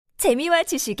재미와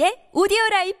지식의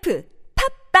오디오라이프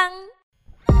팟빵.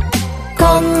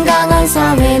 건강한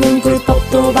사회는 불법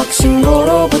도박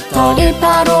신고로부터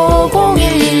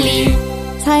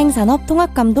 1850112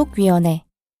 사행산업통합감독위원회.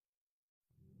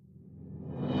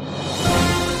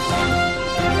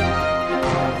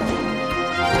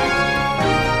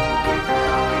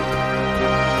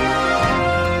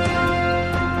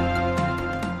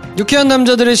 유쾌한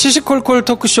남자들의 시시콜콜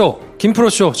토크쇼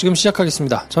김프로쇼 지금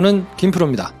시작하겠습니다. 저는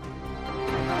김프로입니다.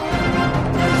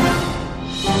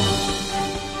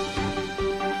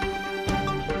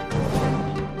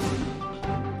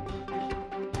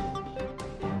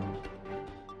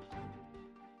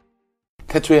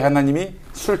 태초에 하나님이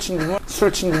술친구문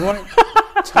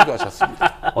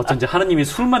창조하셨습니다. 어쩐지 하나님이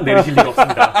술만 내리실 리가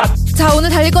없습니다. 자, 오늘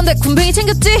달릴 건데 군뱅이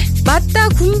챙겼지? 맞다,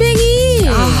 군뱅이.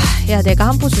 야, 내가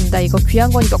한 포 준다. 이거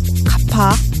귀한 거니까 꼭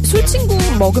갚아. 술친구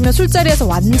먹으면 술자리에서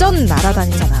완전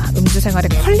날아다니잖아. 음주 생활의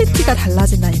퀄리티가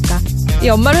달라진다니까. 이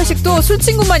연말 회식도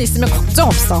술친구만 있으면 걱정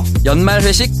없어. 연말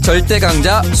회식 절대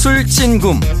강자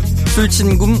술친굼.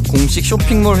 술친굼 공식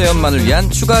쇼핑몰 회원만을 위한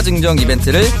추가 증정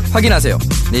이벤트를 확인하세요.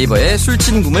 네이버에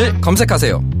술친굼을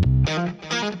검색하세요.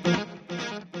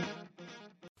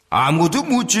 아무도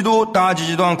묻지도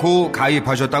따지지도 않고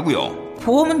가입하셨다고요?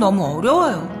 보험은 너무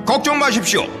어려워요. 걱정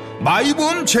마십시오.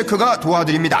 마이보험 체크가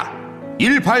도와드립니다.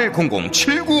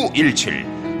 1800-7917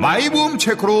 마이보험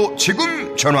체크로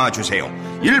지금 전화주세요.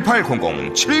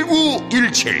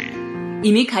 1800-7917.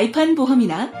 이미 가입한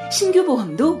보험이나 신규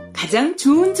보험도 가장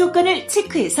좋은 조건을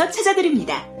체크해서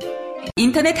찾아드립니다.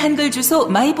 인터넷 한글 주소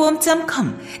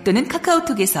마이보험.com 또는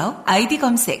카카오톡에서 아이디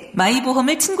검색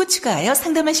마이보험을 친구 추가하여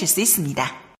상담하실 수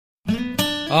있습니다.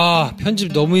 아,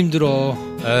 편집 너무 힘들어.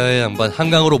 에이, 한번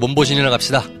한강으로 몸보신이나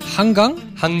갑시다. 한강?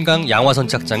 한강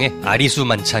양화선착장에 아리수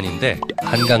만찬인데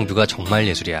한강뷰가 정말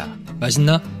예술이야.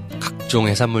 맛있나? 각종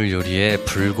해산물 요리에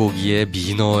불고기에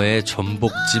민어에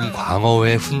전복찜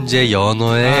광어회 훈제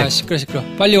연어회. 아, 시끄러.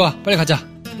 빨리 와. 빨리 가자.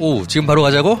 오, 지금 바로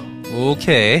가자고?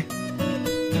 오케이.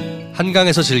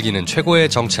 한강에서 즐기는 최고의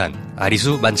정찬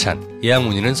아리수 만찬. 예약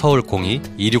문의는 서울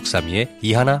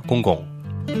 02-2632-2100.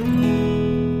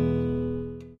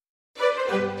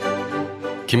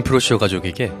 김프로쇼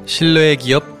가족에게 신뢰의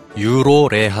기업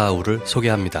유로레하우를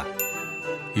소개합니다.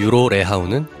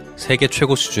 유로레하우는 세계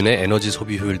최고 수준의 에너지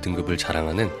소비 효율 등급을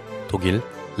자랑하는 독일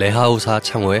레하우사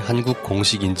창호의 한국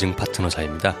공식 인증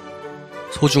파트너사입니다.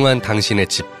 소중한 당신의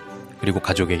집 그리고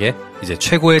가족에게 이제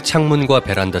최고의 창문과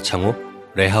베란다 창호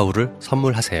레하우를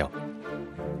선물하세요.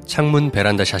 창문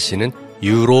베란다 샤시는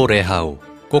유로레하우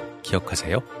꼭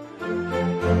기억하세요.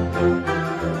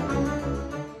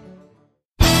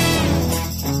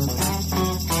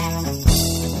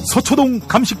 서초동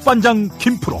감식반장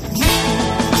김프로.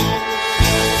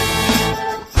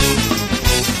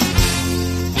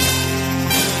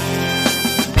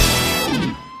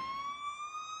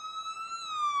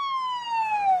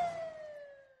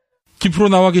 김프로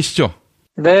나와 계시죠?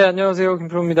 네, 안녕하세요.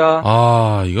 김프로입니다.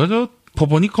 아, 이거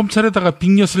법원이 검찰에다가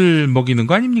빅엿을 먹이는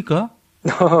거 아닙니까?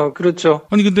 그렇죠.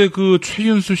 아니, 근데 그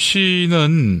최윤수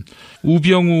씨는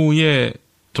우병우의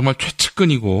정말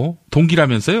최측근이고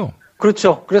동기라면서요?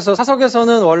 그렇죠. 그래서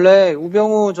사석에서는 원래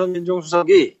우병우 전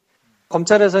민정수석이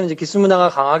검찰에서는 이제 기수 문화가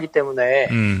강하기 때문에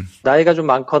나이가 좀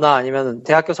많거나 아니면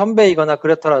대학교 선배이거나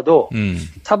그렇더라도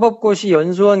사법고시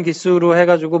연수원 기수로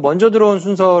해가지고 먼저 들어온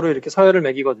순서로 이렇게 서열을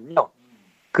매기거든요.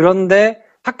 그런데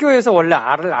학교에서 원래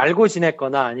알고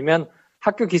지냈거나 아니면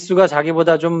학교 기수가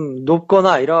자기보다 좀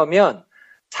높거나 이러면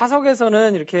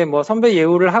사석에서는 이렇게 뭐 선배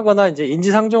예우를 하거나 이제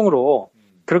인지상정으로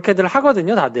그렇게들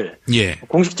하거든요, 다들. 예.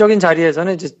 공식적인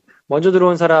자리에서는 이제 먼저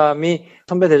들어온 사람이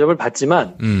선배 대접을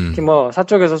받지만, 이렇게 뭐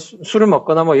사적에서 술을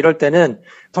먹거나 뭐 이럴 때는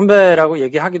선배라고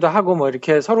얘기하기도 하고 뭐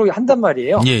이렇게 서로 한단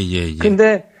말이에요. 예.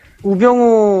 근데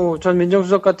우병우 전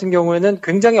민정수석 같은 경우에는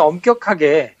굉장히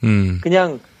엄격하게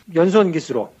그냥 연수원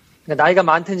기수로, 그러니까 나이가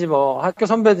많든지 뭐 학교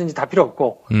선배든지 다 필요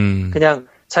없고, 그냥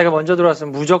자기가 먼저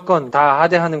들어왔으면 무조건 다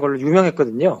하대하는 걸로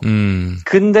유명했거든요.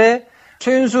 근데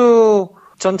최윤수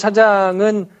전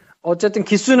차장은 어쨌든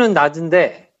기수는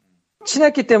낮은데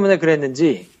친했기 때문에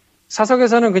그랬는지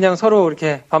사석에서는 그냥 서로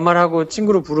이렇게 반말하고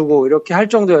친구로 부르고 이렇게 할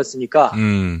정도였으니까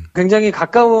굉장히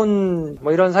가까운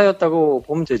뭐 이런 사이였다고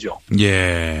보면 되죠.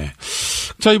 예.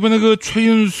 자, 이번에 그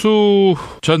최윤수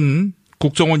전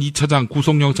국정원 2차장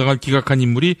구속영장을 기각한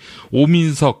인물이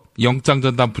오민석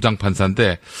영장전담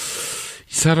부장판사인데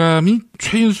이 사람이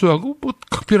최윤수하고 뭐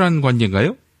각별한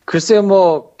관계인가요? 글쎄요,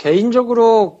 뭐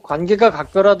개인적으로 관계가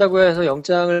각별하다고 해서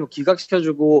영장을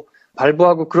기각시켜주고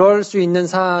발부하고 그럴 수 있는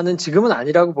사안은 지금은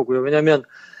아니라고 보고요. 왜냐하면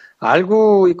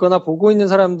알고 있거나 보고 있는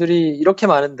사람들이 이렇게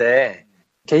많은데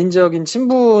개인적인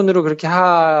친분으로 그렇게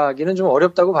하기는 좀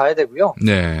어렵다고 봐야 되고요.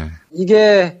 네.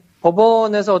 이게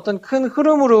법원에서 어떤 큰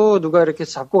흐름으로 누가 이렇게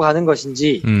잡고 가는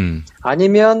것인지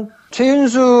아니면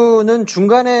최윤수는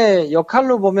중간에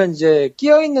역할로 보면 이제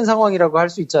끼어 있는 상황이라고 할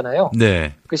수 있잖아요.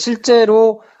 네.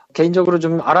 실제로 개인적으로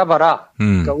좀 알아봐라.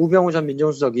 그러니까 우병우 전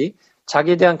민정수석이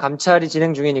자기에 대한 감찰이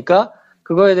진행 중이니까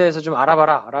그거에 대해서 좀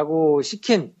알아봐라라고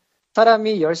시킨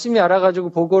사람이 열심히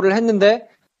알아가지고 보고를 했는데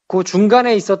그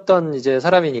중간에 있었던 이제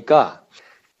사람이니까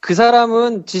그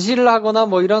사람은 지시를 하거나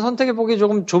뭐 이런 선택의 폭이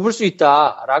조금 좁을 수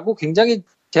있다라고 굉장히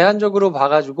제한적으로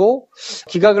봐가지고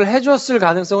기각을 해줬을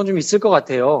가능성은 좀 있을 것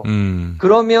같아요.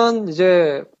 그러면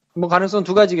이제 뭐 가능성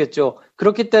두 가지겠죠.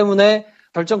 그렇기 때문에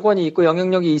결정권이 있고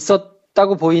영향력이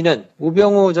있었다고 보이는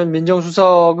우병우 전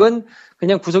민정수석은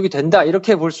그냥 구속이 된다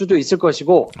이렇게 볼 수도 있을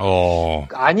것이고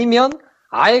아니면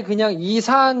아예 그냥 이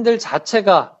사안들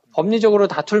자체가 법리적으로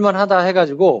다툴만 하다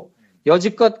해가지고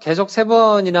여지껏 계속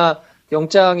 3번이나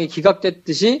영장이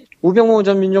기각됐듯이 우병우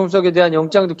전 민정수석에 대한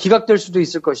영장도 기각될 수도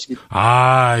있을 것이기.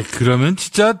 그러면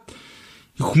진짜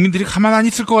국민들이 가만 안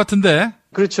있을 것 같은데.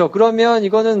 그렇죠. 그러면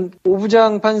이거는 오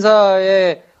부장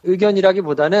판사의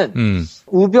의견이라기보다는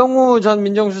우병우 전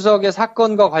민정수석의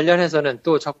사건과 관련해서는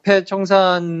또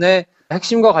적폐청산의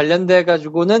핵심과 관련돼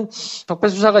가지고는 적폐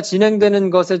수사가 진행되는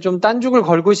것에 좀 딴죽을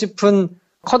걸고 싶은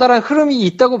커다란 흐름이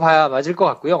있다고 봐야 맞을 것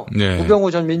같고요. 네.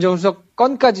 우병우 전 민정수석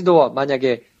건까지도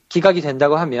만약에 기각이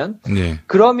된다고 하면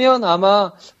그러면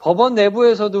아마 법원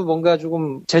내부에서도 뭔가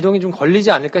조금 제동이 좀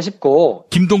걸리지 않을까 싶고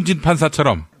김동진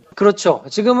판사처럼 그렇죠.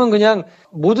 지금은 그냥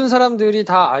모든 사람들이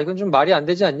다 이건 좀 말이 안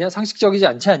되지 않냐 상식적이지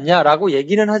않지 않냐라고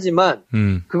얘기는 하지만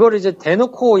그걸 이제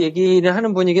대놓고 얘기를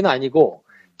하는 분위기는 아니고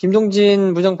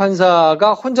김동진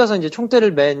부장판사가 혼자서 이제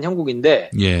총대를 맨 형국인데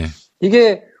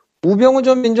이게 우병우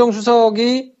전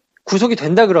민정수석이 구속이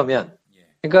된다 그러면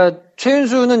그러니까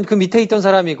최윤수는 그 밑에 있던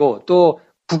사람이고 또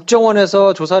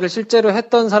국정원에서 조사를 실제로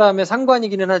했던 사람의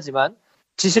상관이기는 하지만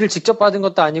지시를 직접 받은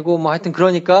것도 아니고 뭐 하여튼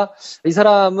그러니까 이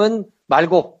사람은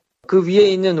말고 그 위에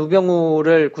있는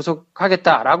우병우를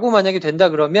구속하겠다라고 만약에 된다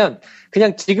그러면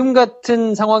그냥 지금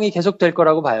같은 상황이 계속될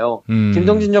거라고 봐요.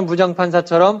 김동진 전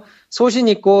부장판사처럼 소신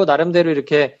있고 나름대로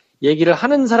이렇게 얘기를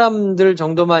하는 사람들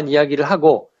정도만 이야기를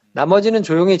하고 나머지는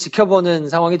조용히 지켜보는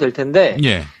상황이 될 텐데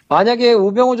만약에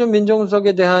우병우 전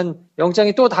민정수석에 대한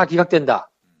영장이 또 다 기각된다.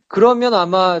 그러면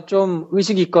아마 좀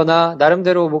의식이 있거나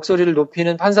나름대로 목소리를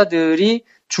높이는 판사들이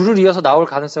줄을 이어서 나올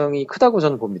가능성이 크다고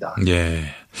저는 봅니다.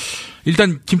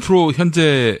 일단 김프로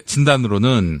현재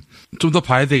진단으로는 좀 더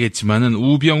봐야 되겠지만은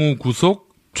우병우 구속,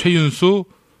 최윤수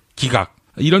기각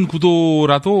이런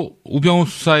구도라도 우병우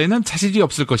수사에는 차질이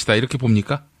없을 것이다 이렇게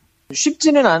봅니까?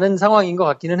 쉽지는 않은 상황인 것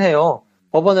같기는 해요.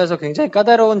 법원에서 굉장히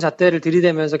까다로운 잣대를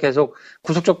들이대면서 계속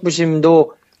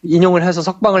구속적부심도 인용을 해서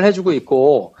석방을 해주고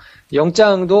있고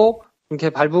영장도 이렇게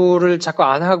발부를 자꾸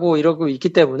안 하고 이러고 있기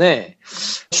때문에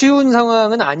쉬운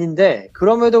상황은 아닌데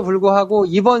그럼에도 불구하고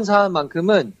이번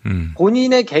사안만큼은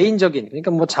본인의 개인적인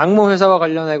그러니까 뭐 장모 회사와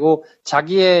관련하고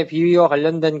자기의 비위와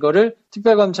관련된 거를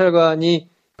특별감찰관이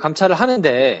감찰을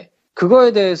하는데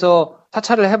그거에 대해서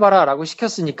사찰을 해봐라라고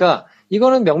시켰으니까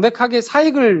이거는 명백하게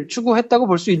사익을 추구했다고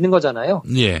볼 수 있는 거잖아요.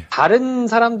 다른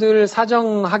사람들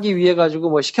사정하기 위해 가지고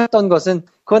뭐 시켰던 것은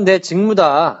그건 내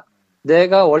직무다.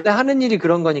 내가 원래 하는 일이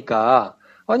그런 거니까.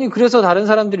 아니 그래서 다른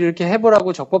사람들이 이렇게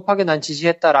해보라고 적법하게 난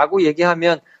지시했다라고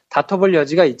얘기하면 다퉈볼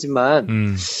여지가 있지만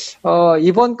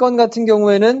이번 건 같은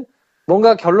경우에는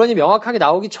뭔가 결론이 명확하게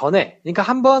나오기 전에 그러니까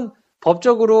한번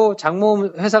법적으로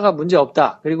장모 회사가 문제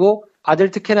없다. 그리고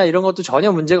아들 특혜나 이런 것도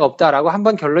전혀 문제가 없다라고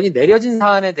한번 결론이 내려진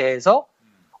사안에 대해서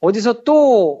어디서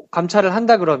또 감찰을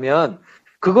한다 그러면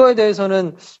그거에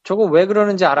대해서는 저거 왜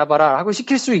그러는지 알아봐라 하고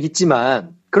시킬 수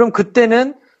있지만 그럼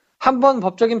그때는 한번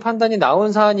법적인 판단이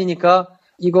나온 사안이니까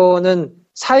이거는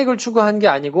사익을 추구한 게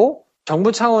아니고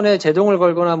정부 차원의 제동을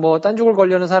걸거나 뭐 딴죽을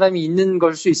걸려는 사람이 있는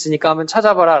걸 수 있으니까 한번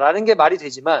찾아봐라 라는 게 말이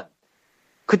되지만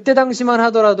그때 당시만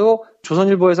하더라도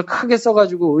조선일보에서 크게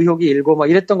써가지고 의혹이 일고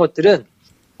막 이랬던 것들은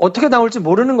어떻게 나올지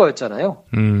모르는 거였잖아요.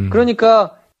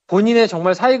 그러니까 본인의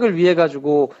정말 사익을 위해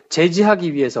가지고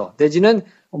제지하기 위해서 내지는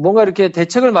뭔가 이렇게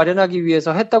대책을 마련하기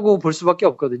위해서 했다고 볼 수밖에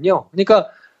없거든요. 그러니까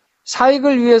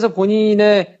사익을 위해서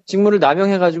본인의 직무를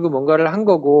남용해 가지고 뭔가를 한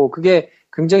거고 그게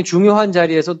굉장히 중요한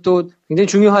자리에서 또 굉장히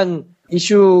중요한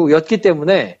이슈였기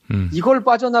때문에 이걸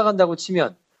빠져나간다고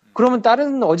치면 그러면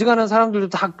다른 어지간한 사람들도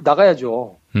다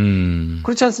나가야죠.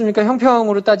 그렇지 않습니까?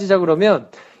 형평으로 따지자 그러면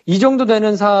이 정도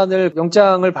되는 사안을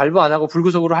영장을 발부 안 하고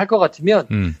불구속으로 할 것 같으면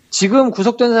지금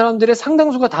구속된 사람들의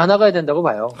상당수가 다 나가야 된다고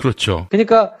봐요. 그렇죠.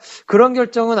 그러니까 그런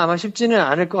결정은 아마 쉽지는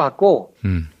않을 것 같고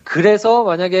그래서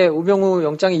만약에 우병우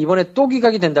영장이 이번에 또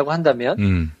기각이 된다고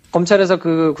한다면 검찰에서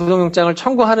그 구속영장을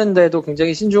청구하는데도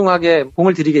굉장히 신중하게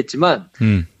공을 들이겠지만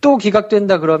또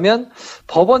기각된다 그러면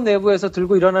법원 내부에서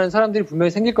들고 일어나는 사람들이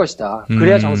분명히 생길 것이다.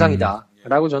 그래야 정상이다.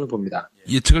 라고 저는 봅니다.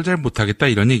 예측을 잘 못하겠다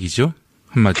이런 얘기죠.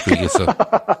 한마디로 얘기해서.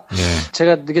 예.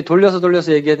 제가 이렇게 돌려서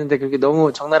얘기했는데 그렇게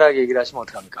너무 적나라하게 얘기를 하시면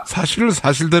어떡합니까? 사실을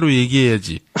사실대로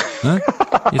얘기해야지.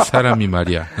 어? 이 사람이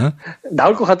말이야. 어?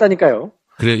 나올 것 같다니까요.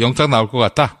 그래, 영장 나올 것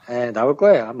같다? 네, 나올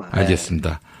거예요, 아마.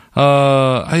 알겠습니다.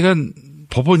 하여간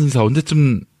법원 인사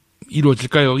언제쯤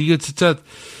이루어질까요? 이게 진짜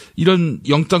이런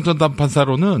영장 전담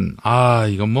판사로는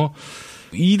이건 뭐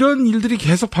이런 일들이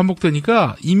계속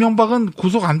반복되니까 이명박은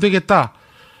구속 안 되겠다.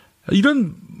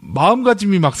 이런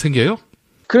마음가짐이 막 생겨요.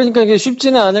 그러니까 이게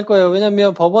쉽지는 않을 거예요.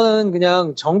 왜냐면 법원은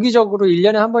그냥 정기적으로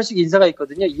 1년에 한 번씩 인사가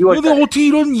있거든요. 2월달에. 근데 어떻게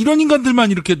이런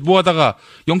인간들만 이렇게 모아다가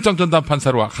영장 전담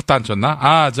판사로 갖다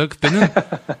앉혔나? 저 그때는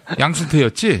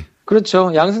양승태였지?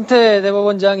 그렇죠. 양승태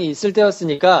대법원장이 있을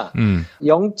때였으니까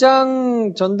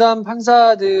영장 전담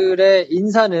판사들의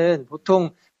인사는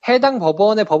보통 해당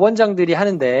법원의 법원장들이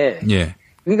하는데 예.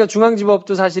 그러니까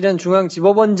중앙지법도 사실은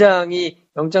중앙지법원장이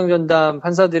영장 전담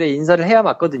판사들의 인사를 해야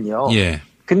맞거든요. 예.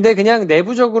 근데 그냥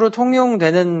내부적으로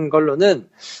통용되는 걸로는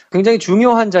굉장히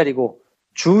중요한 자리고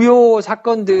주요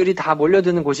사건들이 다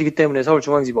몰려드는 곳이기 때문에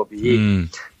서울중앙지법이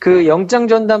그 영장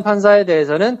전담 판사에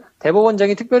대해서는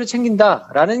대법원장이 특별히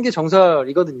챙긴다라는 게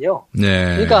정설이거든요. 네.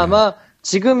 그러니까 아마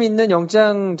지금 있는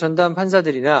영장 전담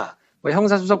판사들이나 뭐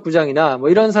형사수석부장이나 뭐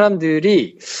이런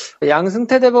사람들이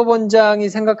양승태 대법원장이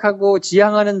생각하고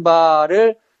지향하는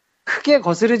바를 크게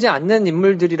거스르지 않는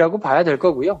인물들이라고 봐야 될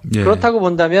거고요. 예. 그렇다고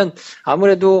본다면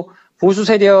아무래도 보수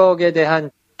세력에 대한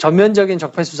전면적인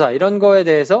적폐 수사 이런 거에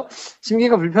대해서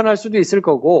심기가 불편할 수도 있을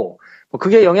거고 뭐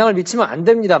그게 영향을 미치면 안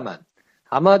됩니다만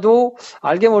아마도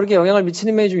알게 모르게 영향을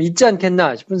미치는 면이 좀 있지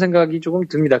않겠나 싶은 생각이 조금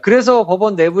듭니다. 그래서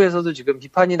법원 내부에서도 지금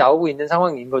비판이 나오고 있는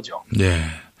상황인 거죠. 네.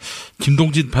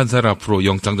 김동진 판사를 앞으로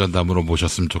영장 전담으로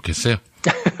모셨으면 좋겠어요.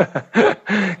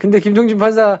 근데 김동진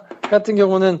판사 같은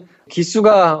경우는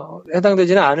기수가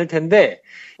해당되지는 않을 텐데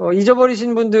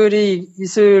잊어버리신 분들이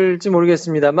있을지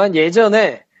모르겠습니다만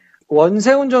예전에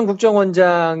원세훈 전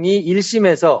국정원장이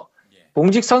 1심에서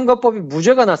공직선거법이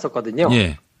무죄가 났었거든요.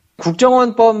 예.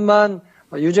 국정원법만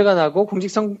유죄가 나고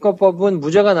공직선거법은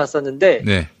무죄가 났었는데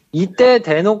네. 이때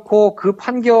대놓고 그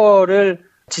판결을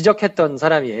지적했던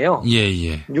사람이에요.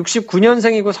 예.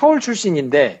 69년생이고 서울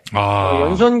출신인데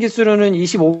연수원 기수로는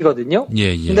 25기거든요.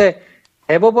 예. 근데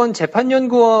대법원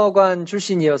재판연구원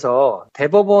출신이어서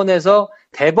대법원에서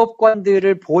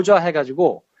대법관들을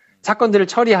보좌해가지고 사건들을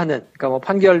처리하는, 그러니까 뭐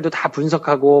판결도 다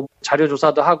분석하고 자료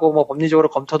조사도 하고 뭐 법리적으로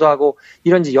검토도 하고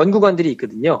이런 이제 연구관들이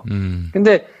있거든요.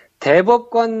 근데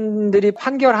대법관들이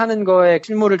판결하는 거에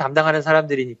실무를 담당하는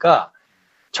사람들이니까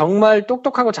정말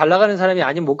똑똑하고 잘 나가는 사람이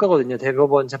아니면 못 가거든요.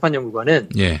 대법원 재판연구관은.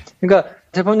 예. 그러니까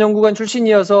재판연구관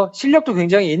출신이어서 실력도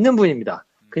굉장히 있는 분입니다.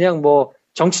 그냥 뭐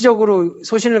정치적으로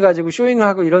소신을 가지고 쇼잉을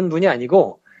하고 이런 분이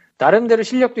아니고 나름대로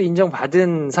실력도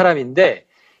인정받은 사람인데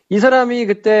이 사람이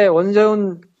그때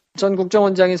원세훈 전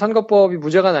국정원장이 선거법이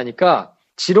무죄가 나니까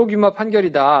지록유마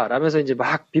판결이다 라면서 이제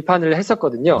막 비판을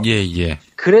했었거든요. 예.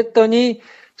 그랬더니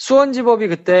수원지법이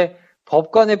그때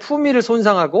법관의 품위를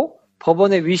손상하고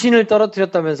법원의 위신을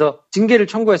떨어뜨렸다면서 징계를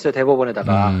청구했어요.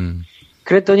 대법원에다가.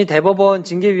 그랬더니 대법원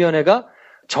징계위원회가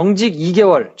정직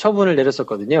 2개월 처분을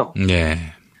내렸었거든요. 네.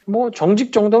 뭐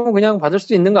정직 정도면 그냥 받을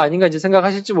수 있는 거 아닌가 이제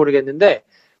생각하실지 모르겠는데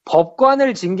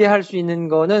법관을 징계할 수 있는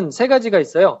거는 3가지가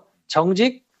있어요.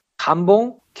 정직,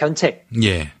 감봉, 견책.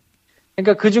 예.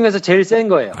 그러니까 그 중에서 제일 센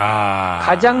거예요.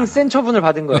 가장 센 처분을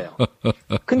받은 거예요.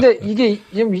 근데 이게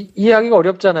좀 이해하기가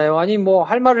어렵잖아요. 아니 뭐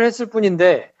할 말을 했을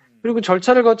뿐인데 그리고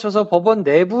절차를 거쳐서 법원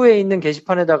내부에 있는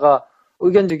게시판에다가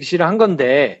의견 제시를 한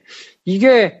건데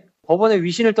이게 법원의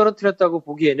위신을 떨어뜨렸다고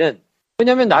보기에는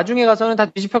왜냐하면 나중에 가서는 다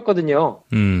뒤집혔거든요.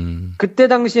 그때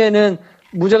당시에는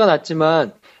무죄가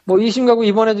났지만 뭐 2심 가고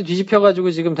이번에도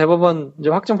뒤집혀가지고 지금 대법원 이제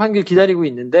확정 판결 기다리고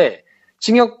있는데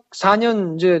징역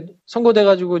 4년 이제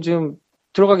선고돼가지고 지금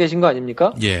들어가 계신 거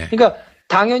아닙니까? 예. 그러니까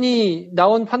당연히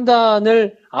나온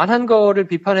판단을 안 한 거를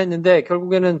비판했는데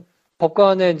결국에는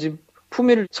법관의 이제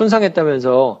품위를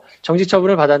손상했다면서 정직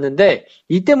처분을 받았는데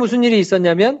이때 무슨 일이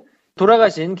있었냐면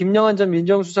돌아가신 김영환 전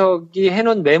민정수석이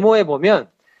해놓은 메모에 보면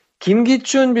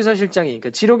김기춘 비서실장이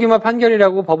그러니까 지록유마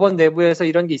판결이라고 법원 내부에서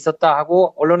이런 게 있었다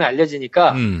하고 언론에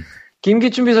알려지니까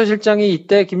김기춘 비서실장이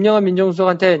이때 김영환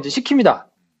민정수석한테 이제 시킵니다.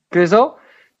 그래서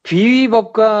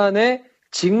비위법관의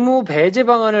직무 배제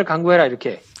방안을 강구해라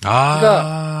이렇게.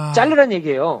 그러니까 자르란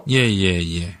얘기예요.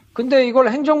 예. 근데 이걸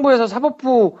행정부에서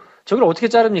사법부 저걸 어떻게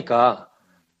자릅니까?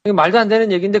 말도 안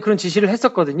되는 얘기인데 그런 지시를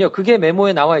했었거든요. 그게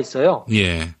메모에 나와 있어요.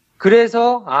 예.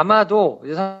 그래서 아마도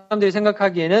사람들이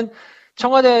생각하기에는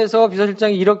청와대에서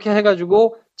비서실장이 이렇게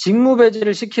해가지고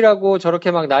직무배제를 시키라고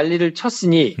저렇게 막 난리를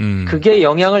쳤으니 그게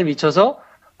영향을 미쳐서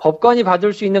법관이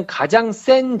받을 수 있는 가장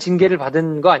센 징계를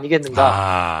받은 거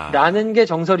아니겠는가라는 게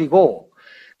정설이고,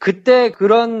 그때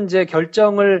그런 이제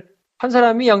결정을 한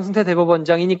사람이 양승태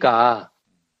대법원장이니까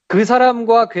그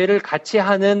사람과 궤를 같이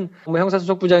하는 뭐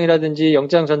형사수석부장이라든지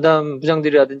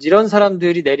영장전담부장들이라든지 이런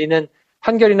사람들이 내리는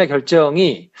판결이나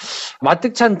결정이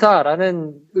마뜩치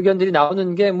않다라는 의견들이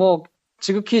나오는 게 뭐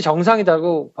지극히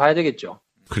정상이라고 봐야 되겠죠.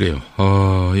 그래요.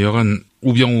 여간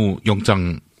우병우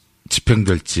영장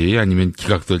집행될지 아니면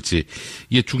기각될지,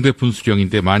 이게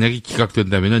중대분수령인데 만약에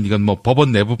기각된다면은 이건 뭐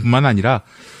법원 내부뿐만 아니라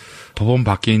법원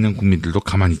밖에 있는 국민들도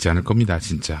가만히 있지 않을 겁니다,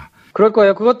 진짜. 그럴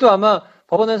거예요. 그것도 아마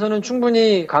법원에서는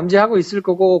충분히 감지하고 있을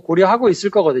거고 고려하고 있을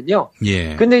거거든요.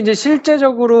 예. 근데 이제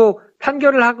실제적으로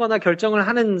판결을 하거나 결정을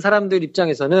하는 사람들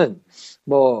입장에서는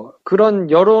뭐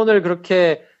그런 여론을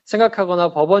그렇게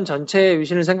생각하거나 법원 전체의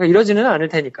위신을 생각 이러지는 않을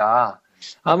테니까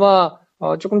아마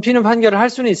조금 튀는 판결을 할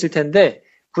수는 있을 텐데,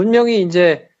 분명히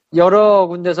이제 여러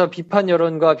군데서 비판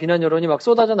여론과 비난 여론이 막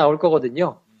쏟아져 나올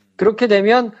거거든요. 그렇게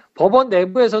되면 법원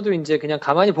내부에서도 이제 그냥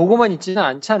가만히 보고만 있지는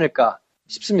않지 않을까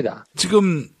싶습니다.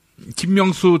 지금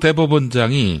김명수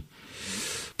대법원장이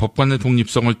법관의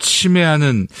독립성을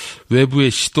침해하는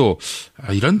외부의 시도,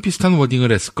 이런 비슷한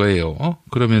워딩을 했을 거예요.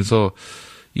 그러면서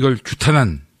이걸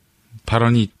규탄한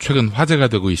발언이 최근 화제가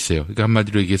되고 있어요. 그러니까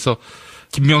한마디로 얘기해서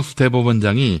김명수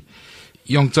대법원장이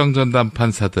영장전담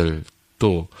판사들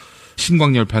또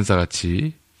신광열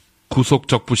판사같이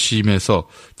구속적부심에서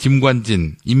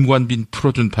김관진, 임관빈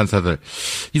풀어준 판사들,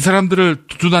 이 사람들을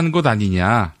두둔하는 것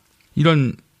아니냐,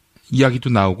 이런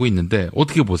이야기도 나오고 있는데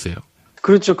어떻게 보세요?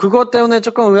 그렇죠. 그것 때문에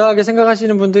조금 의아하게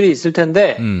생각하시는 분들이 있을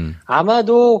텐데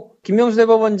아마도 김명수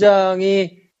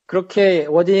대법원장이 그렇게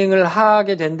워딩을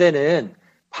하게 된 데는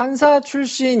판사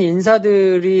출신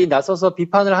인사들이 나서서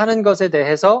비판을 하는 것에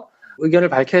대해서 의견을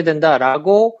밝혀야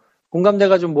된다라고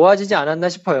공감대가 좀 모아지지 않았나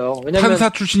싶어요. 왜냐면 판사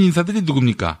출신 인사들이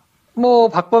누굽니까? 뭐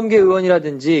박범계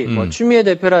의원이라든지 뭐 추미애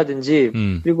대표라든지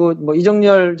그리고 뭐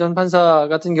이정열 전 판사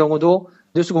같은 경우도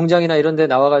뉴스 공장이나 이런 데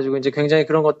나와가지고 이제 굉장히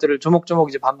그런 것들을 조목조목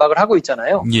이제 반박을 하고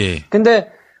있잖아요. 예. 근데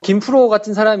김프로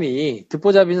같은 사람이,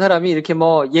 듣보잡인 사람이 이렇게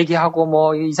뭐 얘기하고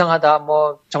뭐 이상하다,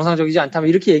 뭐 정상적이지 않다, 뭐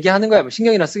이렇게 얘기하는 거야. 뭐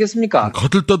신경이나 쓰겠습니까?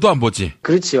 거들떠도 안 보지.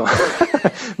 그렇지요.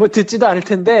 뭐 듣지도 않을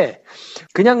텐데,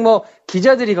 그냥 뭐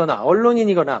기자들이거나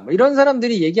언론인이거나 뭐 이런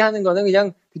사람들이 얘기하는 거는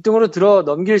그냥 귓등으로 들어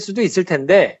넘길 수도 있을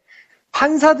텐데,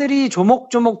 판사들이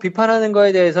조목조목 비판하는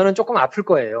거에 대해서는 조금 아플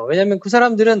거예요. 왜냐하면 그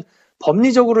사람들은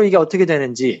법리적으로 이게 어떻게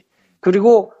되는지,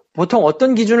 그리고 보통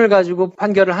어떤 기준을 가지고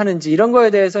판결을 하는지 이런 거에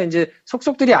대해서 이제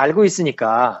속속들이 알고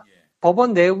있으니까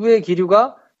법원 내부의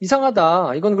기류가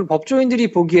이상하다, 이건 그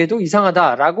법조인들이 보기에도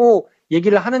이상하다라고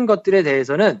얘기를 하는 것들에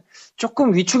대해서는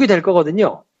조금 위축이 될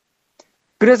거거든요.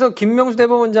 그래서 김명수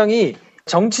대법원장이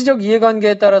정치적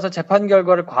이해관계에 따라서 재판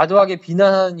결과를 과도하게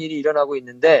비난하는 일이 일어나고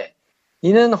있는데,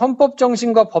 이는 헌법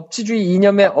정신과 법치주의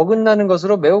이념에 어긋나는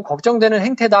것으로 매우 걱정되는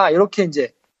행태다, 이렇게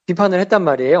이제 비판을 했단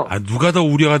말이에요. 누가 더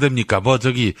우려가 됩니까?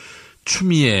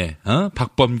 추미애,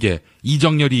 박범계,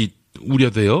 이정열이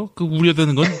우려돼요? 그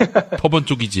우려되는 건 법원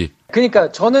쪽이지.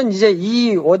 그러니까 저는 이제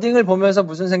이 워딩을 보면서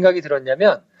무슨 생각이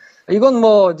들었냐면, 이건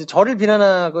뭐 저를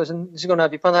비난하시거나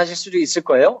비판하실 수도 있을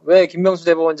거예요. 왜 김명수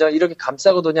대법원장을 이렇게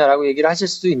감싸고 도냐라고 얘기를 하실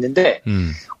수도 있는데,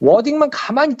 워딩만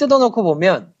가만히 뜯어놓고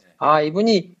보면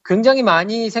이분이 굉장히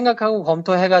많이 생각하고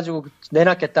검토해가지고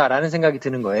내놨겠다라는 생각이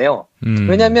드는 거예요.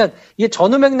 왜냐하면 이게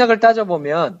전후 맥락을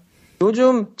따져보면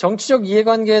요즘 정치적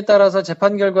이해관계에 따라서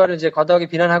재판 결과를 이제 과도하게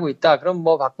비난하고 있다. 그럼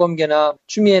뭐 박범계나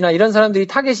추미애나 이런 사람들이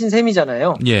타겟인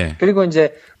셈이잖아요. 예. 그리고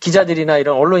이제 기자들이나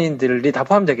이런 언론인들이 다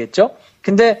포함되겠죠.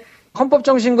 근데 헌법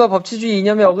정신과 법치주의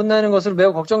이념에 어긋나는 것으로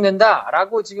매우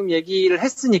걱정된다라고 지금 얘기를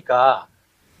했으니까,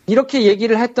 이렇게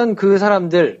얘기를 했던 그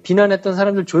사람들, 비난했던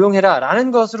사람들 조용해라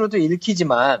라는 것으로도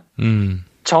읽히지만,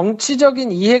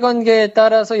 정치적인 이해관계에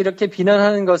따라서 이렇게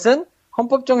비난하는 것은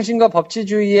헌법 정신과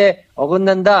법치주의에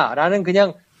어긋난다라는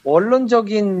그냥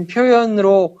원론적인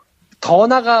표현으로 더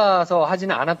나가서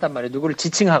하지는 않았단 말이에요. 누구를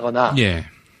지칭하거나 예.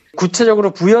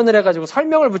 구체적으로 부연을 해가지고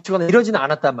설명을 붙이거나 이러지는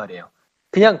않았단 말이에요.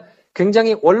 그냥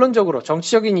굉장히 원론적으로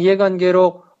정치적인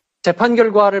이해관계로 재판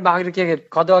결과를 막 이렇게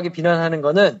과도하게 비난하는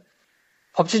거는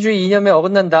법치주의 이념에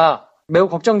어긋난다, 매우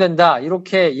걱정된다,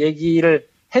 이렇게 얘기를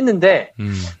했는데,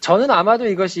 저는 아마도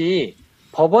이것이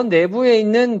법원 내부에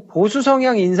있는 보수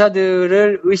성향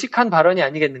인사들을 의식한 발언이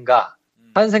아니겠는가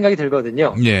하는 생각이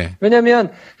들거든요. 예.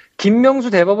 왜냐하면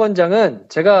김명수 대법원장은,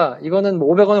 제가 이거는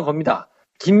 500원을 겁니다.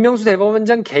 김명수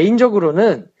대법원장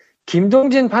개인적으로는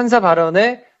김동진 판사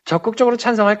발언에 적극적으로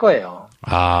찬성할 거예요.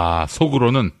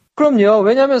 속으로는? 그럼요.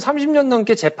 왜냐하면 30년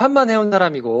넘게 재판만 해온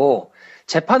사람이고,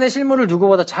 재판의 실무를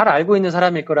누구보다 잘 알고 있는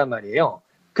사람일 거란 말이에요.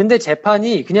 근데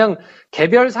재판이 그냥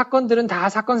개별 사건들은 다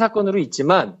사건으로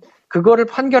있지만 그거를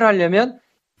판결하려면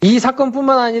이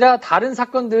사건뿐만 아니라 다른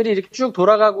사건들이 이렇게 쭉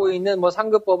돌아가고 있는 뭐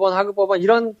상급법원, 하급법원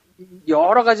이런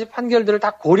여러 가지 판결들을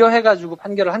다 고려해가지고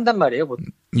판결을 한단 말이에요.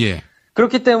 예.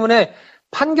 그렇기 때문에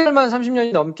판결만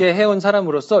 30년이 넘게 해온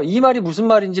사람으로서 이 말이 무슨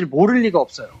말인지를 모를 리가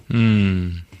없어요.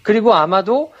 그리고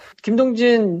아마도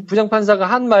김동진 부장판사가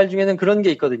한 말 중에는 그런 게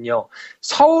있거든요.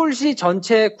 서울시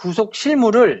전체 구속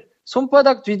실무를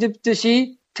손바닥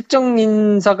뒤집듯이 특정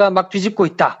인사가 막 뒤집고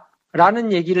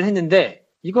있다라는 얘기를 했는데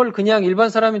이걸 그냥 일반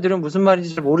사람이 들으면 무슨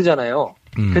말인지 잘 모르잖아요.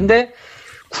 근데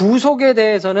구속에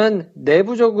대해서는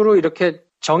내부적으로 이렇게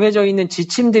정해져 있는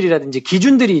지침들이라든지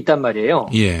기준들이 있단 말이에요.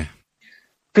 예.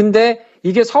 근데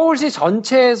이게 서울시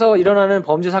전체에서 일어나는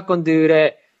범죄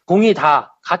사건들의 공이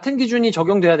다 같은 기준이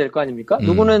적용돼야 될 거 아닙니까?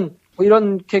 누구는 뭐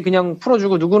이렇게 그냥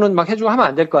풀어주고 누구는 막 해주고 하면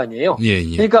안 될 거 아니에요. 예.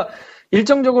 그러니까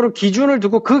일정적으로 기준을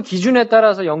두고 그 기준에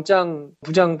따라서 영장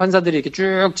부장 판사들이 이렇게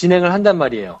쭉 진행을 한단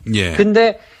말이에요. 예.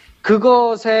 근데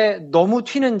그것에 너무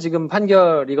튀는 지금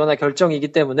판결이거나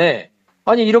결정이기 때문에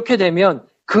아니 이렇게 되면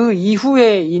그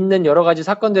이후에 있는 여러 가지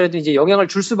사건들에도 이제 영향을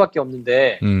줄 수밖에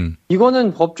없는데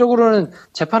이거는 법적으로는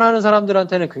재판하는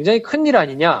사람들한테는 굉장히 큰일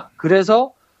아니냐.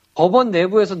 그래서 법원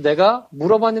내부에서 내가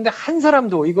물어봤는데 한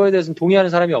사람도 이거에 대해서는 동의하는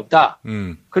사람이 없다.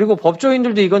 그리고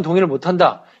법조인들도 이건 동의를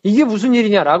못한다. 이게 무슨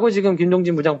일이냐라고 지금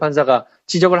김동진 부장판사가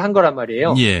지적을 한 거란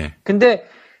말이에요. 예. 근데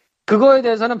그거에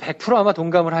대해서는 100% 아마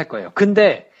동감을 할 거예요.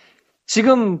 근데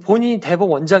지금 본인이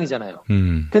대법원장이잖아요.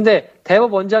 근데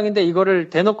대법원장인데 이거를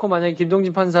대놓고 만약에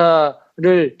김동진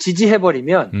판사를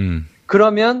지지해버리면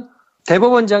그러면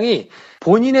대법원장이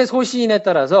본인의 소신에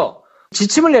따라서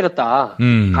지침을 내렸다.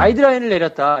 가이드라인을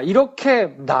내렸다.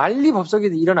 이렇게 난리 법석이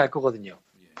일어날 거거든요.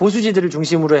 보수지들을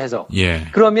중심으로 해서. 예.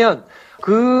 그러면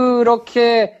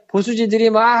그렇게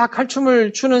보수지들이 막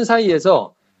칼춤을 추는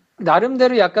사이에서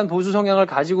나름대로 약간 보수 성향을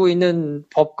가지고 있는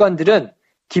법관들은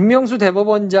김명수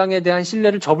대법원장에 대한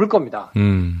신뢰를 접을 겁니다.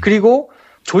 그리고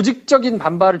조직적인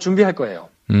반발을 준비할 거예요.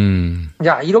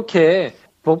 야, 이렇게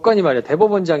법관이 말이야,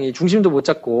 대법원장이 중심도 못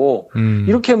잡고,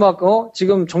 이렇게 막,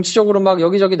 지금 정치적으로 막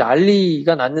여기저기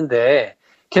난리가 났는데,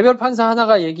 개별 판사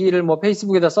하나가 얘기를 뭐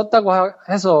페이스북에다 썼다고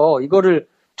해서 이거를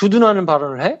두둔하는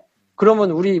발언을 해?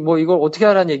 그러면 우리 뭐 이걸 어떻게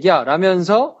하라는 얘기야?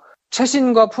 라면서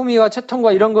최신과 품위와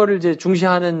채통과 이런 거를 이제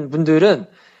중시하는 분들은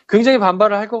굉장히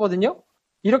반발을 할 거거든요?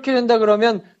 이렇게 된다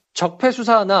그러면 적폐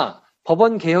수사나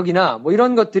법원 개혁이나 뭐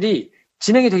이런 것들이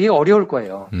진행이 되기 어려울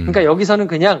거예요. 그러니까 여기서는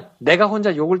그냥 내가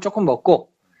혼자 욕을 조금 먹고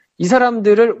이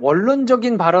사람들을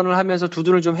원론적인 발언을 하면서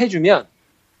두둔을 좀 해주면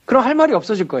그럼 할 말이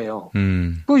없어질 거예요.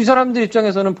 그 이 사람들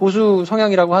입장에서는 보수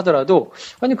성향이라고 하더라도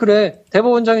아니 그래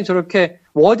대법원장이 저렇게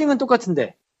워딩은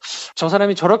똑같은데 저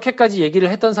사람이 저렇게까지 얘기를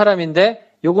했던 사람인데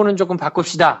요거는 조금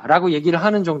바꿉시다 라고 얘기를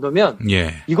하는 정도면 예.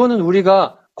 이거는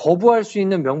우리가 거부할 수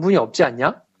있는 명분이 없지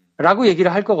않냐? 라고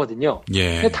얘기를 할 거거든요.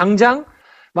 예. 당장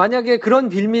만약에 그런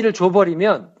빌미를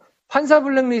줘버리면 판사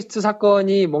블랙리스트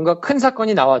사건이 뭔가 큰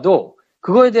사건이 나와도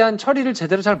그거에 대한 처리를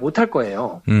제대로 잘 못할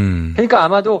거예요. 그러니까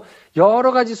아마도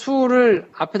여러 가지 수를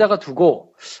앞에다가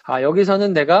두고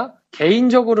여기서는 내가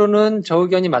개인적으로는 저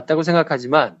의견이 맞다고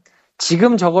생각하지만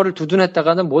지금 저거를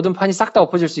두둔했다가는 모든 판이 싹 다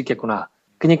엎어질 수 있겠구나.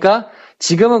 그러니까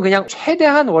지금은 그냥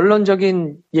최대한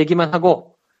원론적인 얘기만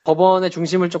하고 법원의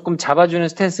중심을 조금 잡아주는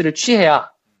스탠스를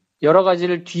취해야 여러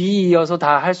가지를 뒤이어서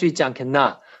다 할 수 있지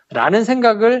않겠나라는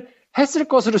생각을 했을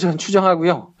것으로 저는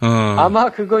추정하고요. 아마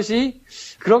그것이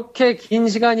그렇게 긴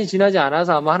시간이 지나지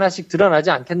않아서 아마 하나씩 드러나지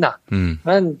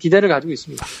않겠나라는 기대를 가지고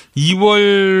있습니다.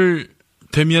 2월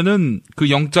되면은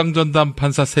그 영장 전담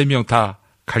판사 3명 다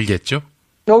갈겠죠?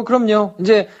 그럼요.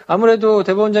 이제 아무래도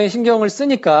대법원장이 신경을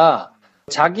쓰니까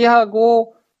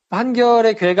자기하고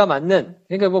판결의 궤가 맞는,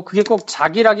 그러니까 뭐 그게 꼭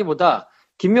자기라기보다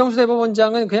김명수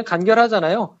대법원장은 그냥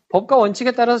간결하잖아요. 법과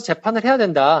원칙에 따라서 재판을 해야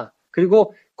된다.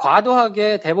 그리고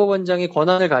과도하게 대법원장이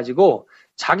권한을 가지고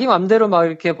자기 맘대로 막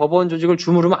이렇게 법원 조직을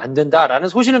주무르면 안 된다라는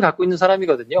소신을 갖고 있는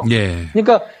사람이거든요. 예.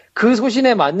 그러니까 그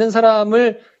소신에 맞는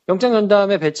사람을 영장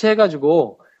전담에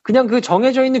배치해가지고 그냥 그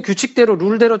정해져 있는 규칙대로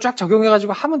룰대로 쫙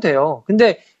적용해가지고 하면 돼요.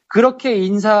 근데 그렇게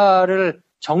인사를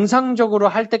정상적으로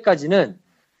할 때까지는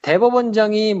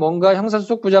대법원장이 뭔가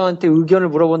형사수석부장한테 의견을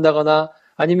물어본다거나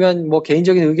아니면 뭐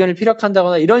개인적인 의견을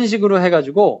피력한다거나 이런 식으로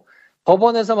해가지고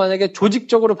법원에서 만약에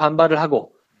조직적으로 반발을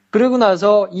하고 그러고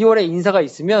나서 2월에 인사가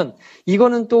있으면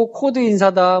이거는 또 코드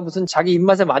인사다, 무슨 자기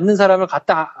입맛에 맞는 사람을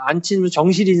갖다 앉힌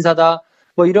정실 인사다,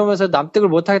 뭐 이러면서 납득을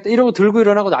못하겠다 이러고 들고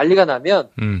일어나고 난리가 나면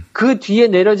그 뒤에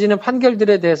내려지는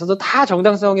판결들에 대해서도 다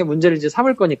정당성의 문제를 이제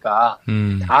삼을 거니까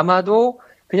아마도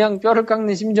그냥 뼈를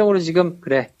깎는 심정으로 지금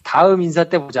그래 다음 인사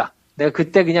때 보자. 내가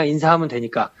그때 그냥 인사하면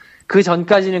되니까 그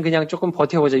전까지는 그냥 조금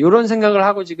버텨보자. 이런 생각을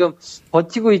하고 지금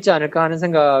버티고 있지 않을까 하는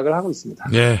생각을 하고 있습니다.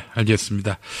 네,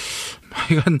 알겠습니다.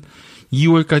 하여간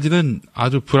 2월까지는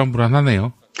아주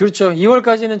불안불안하네요. 그렇죠.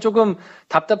 2월까지는 조금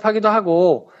답답하기도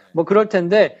하고 뭐 그럴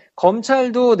텐데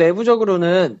검찰도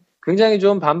내부적으로는 굉장히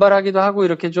좀 반발하기도 하고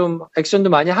이렇게 좀 액션도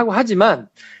많이 하고 하지만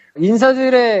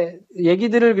인사들의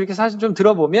얘기들을 그렇게 사실 좀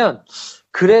들어보면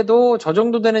그래도 저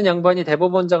정도 되는 양반이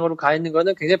대법원장으로 가 있는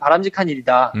거는 굉장히 바람직한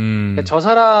일이다. 그러니까 저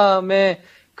사람의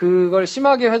그걸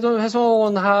심하게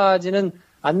훼손하지는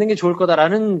않는 게 좋을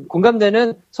거다라는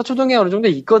공감대는 서초동에 어느 정도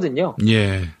있거든요.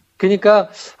 예. 그러니까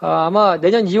아마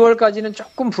내년 2월까지는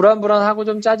조금 불안불안하고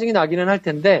좀 짜증이 나기는 할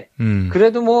텐데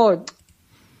그래도 뭐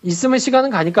있으면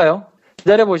시간은 가니까요.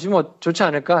 기다려보시면 좋지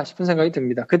않을까 싶은 생각이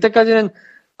듭니다. 그때까지는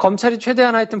검찰이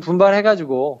최대한 하여튼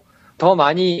분발해가지고 더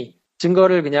많이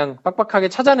증거를 그냥 빡빡하게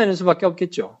찾아내는 수밖에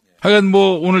없겠죠. 하여간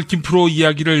뭐 오늘 김프로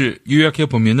이야기를 요약해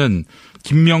보면은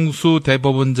김명수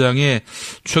대법원장의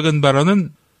최근 발언은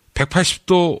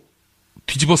 180도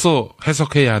뒤집어서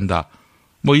해석해야 한다.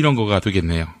 뭐 이런 거가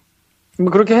되겠네요. 뭐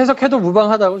그렇게 해석해도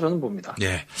무방하다고 저는 봅니다.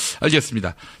 네,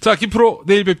 알겠습니다. 자, 김프로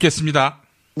내일 뵙겠습니다.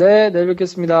 네, 내일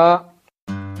뵙겠습니다.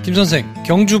 김 선생,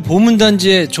 경주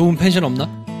보문단지에 좋은 펜션 없나?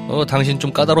 당신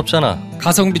좀 까다롭잖아.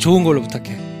 가성비 좋은 걸로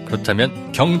부탁해.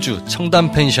 그렇다면 경주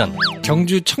청담 펜션.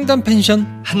 경주 청담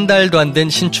펜션? 한 달도 안 된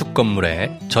신축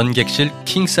건물에 전객실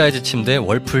킹사이즈 침대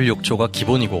월풀 욕조가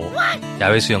기본이고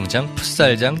야외 수영장,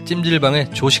 풋살장,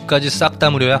 찜질방에 조식까지 싹 다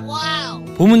무료야.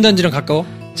 보문단지랑 가까워?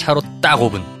 차로 딱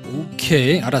 5분.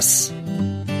 오케이, 알았어.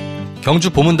 경주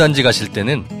보문단지 가실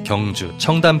때는 경주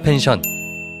청담 펜션.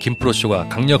 김프로쇼가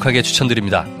강력하게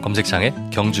추천드립니다. 검색창에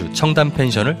경주 청담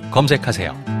펜션을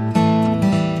검색하세요.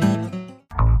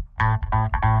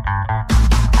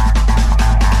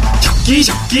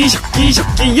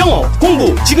 셔끼 영어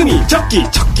공부 지금이 적기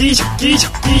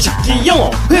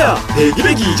영어 회화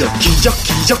대기의 기적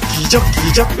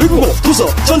외국어 도서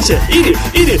전체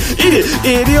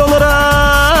 1위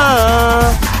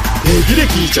오너라 대기의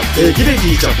기적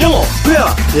영어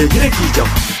회화 대기의 기적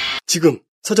지금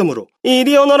서점으로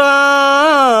 1위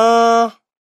오너라.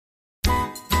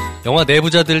 영화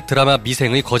내부자들 드라마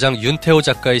미생의 거장 윤태호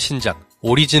작가의 신작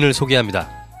오리진을 소개합니다.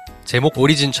 제목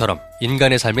오리진처럼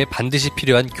인간의 삶에 반드시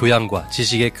필요한 교양과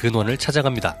지식의 근원을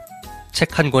찾아갑니다.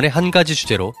 책 한 권에 한 가지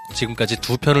주제로 지금까지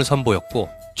 2편을 선보였고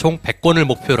총 100권을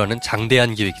목표로 하는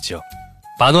장대한 기획이죠.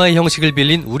 만화의 형식을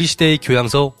빌린 우리 시대의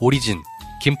교양서 오리진,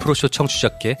 김프로쇼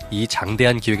청취자께 이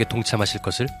장대한 기획에 동참하실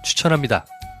것을 추천합니다.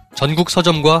 전국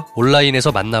서점과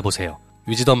온라인에서 만나보세요.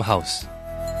 위즈덤 하우스.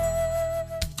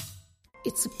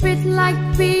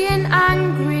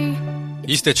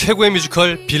 이 시대 최고의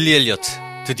뮤지컬 빌리 엘리어트.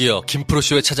 드디어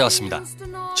김프로쇼에 찾아왔습니다.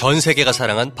 전 세계가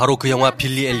사랑한 바로 그 영화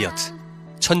빌리 엘리어트.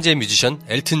 천재 뮤지션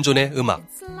엘튼 존의 음악.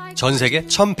 전 세계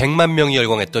 1100만 명이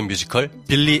열광했던 뮤지컬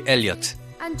빌리 엘리어트.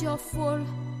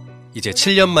 이제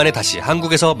 7년 만에 다시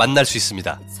한국에서 만날 수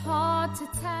있습니다.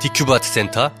 디큐브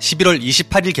아트센터 11월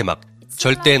 28일 개막.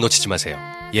 절대 놓치지 마세요.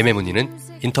 예매 문의는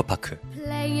인터파크.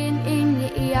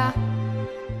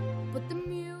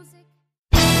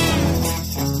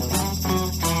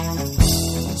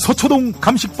 서초동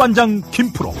감식반장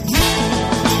김프로.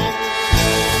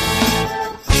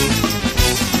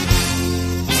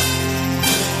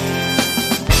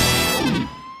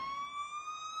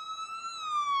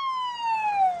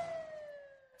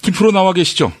 김프로 나와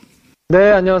계시죠? 네,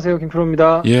 안녕하세요.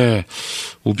 김프로입니다. 예,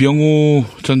 우병우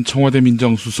전 청와대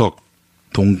민정수석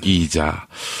동기이자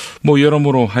뭐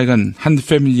여러모로 하여간 한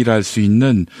패밀리라 할 수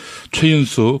있는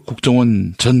최윤수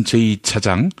국정원 전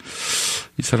제2차장,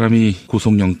 이 사람이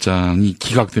구속영장이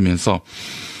기각되면서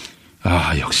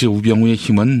역시 우병우의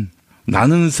힘은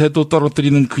나는 새도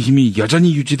떨어뜨리는 그 힘이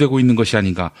여전히 유지되고 있는 것이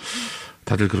아닌가,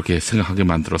 다들 그렇게 생각하게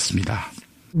만들었습니다.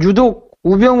 유독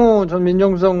우병우 전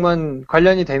민정수석만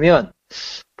관련이 되면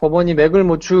법원이 맥을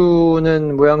못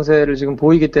추는 모양새를 지금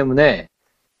보이기 때문에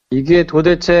이게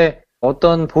도대체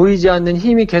어떤 보이지 않는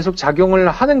힘이 계속 작용을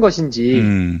하는 것인지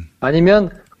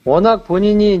아니면 워낙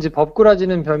본인이 이제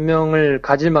법꾸라지는 변명을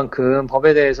가질 만큼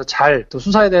법에 대해서 또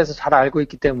수사에 대해서 잘 알고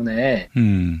있기 때문에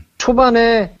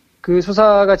초반에 그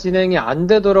수사가 진행이 안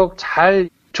되도록 잘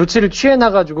조치를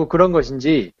취해나가지고 그런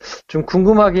것인지 좀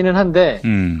궁금하기는 한데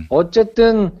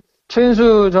어쨌든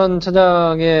최윤수 전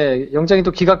차장의 영장이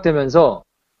또 기각되면서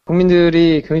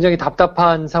국민들이 굉장히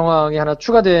답답한 상황이 하나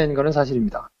추가된 거는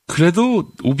사실입니다. 그래도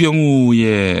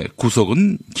우병우의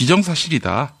구속은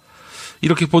기정사실이다,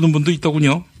 이렇게 보는 분도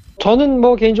있더군요. 저는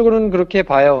뭐 개인적으로는 그렇게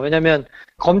봐요. 왜냐하면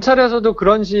검찰에서도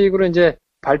그런 식으로 이제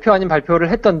발표 아닌 발표를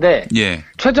했던데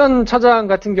최 전 차장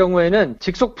같은 경우에는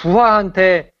직속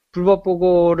부하한테 불법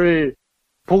보고를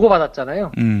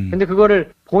보고받았잖아요. 근데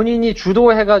그거를 본인이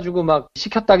주도해가지고 막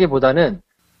시켰다기보다는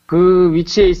그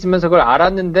위치에 있으면서 그걸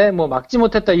알았는데 뭐 막지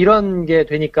못했다 이런 게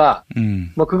되니까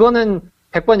뭐 그거는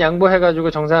 100번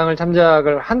양보해가지고 정상을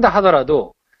참작을 한다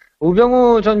하더라도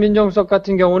우병우 전 민정수석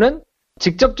같은 경우는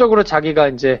직접적으로 자기가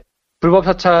이제 불법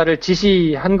사찰을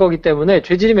지시한 거기 때문에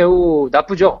죄질이 매우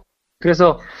나쁘죠.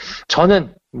 그래서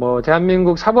저는 뭐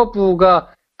대한민국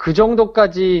사법부가 그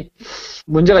정도까지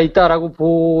문제가 있다라고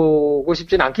보고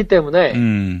싶진 않기 때문에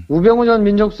우병우 전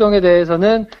민정수석에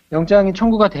대해서는 영장이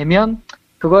청구가 되면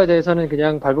그거에 대해서는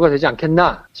그냥 발부가 되지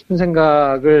않겠나 싶은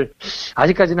생각을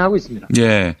아직까지는 하고 있습니다.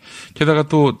 예. 게다가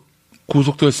또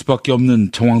구속될 수밖에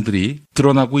없는 정황들이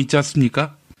드러나고 있지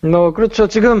않습니까? 그렇죠.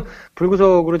 지금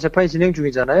불구속으로 재판이 진행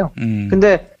중이잖아요.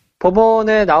 근데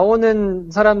법원에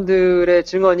나오는 사람들의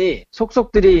증언이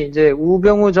속속들이 이제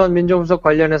우병우 전 민정수석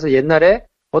관련해서 옛날에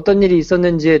어떤 일이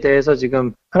있었는지에 대해서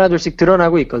지금 하나둘씩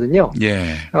드러나고 있거든요.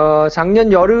 예.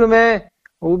 작년 여름에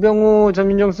우병우 전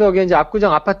민정수석의 이제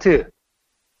압구정 아파트,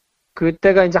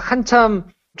 그때가 이제 한참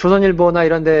조선일보나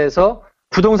이런 데에서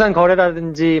부동산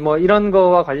거래라든지 뭐 이런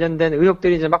거와 관련된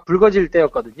의혹들이 이제 막 불거질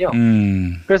때였거든요.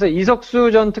 그래서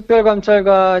이석수 전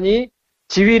특별감찰관이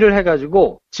지휘를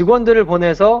해가지고 직원들을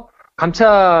보내서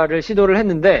감찰을 시도를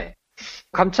했는데,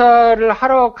 감찰을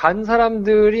하러 간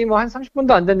사람들이 뭐 한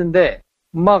 30분도 안 됐는데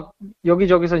막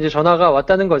여기저기서 이제 전화가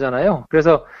왔다는 거잖아요.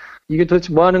 그래서 이게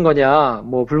도대체 뭐 하는 거냐,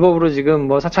 뭐 불법으로 지금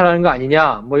뭐 사찰하는 거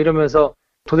아니냐, 뭐 이러면서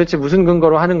도대체 무슨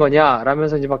근거로 하는 거냐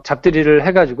라면서 이제 막 잡들이를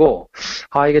해가지고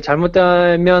이게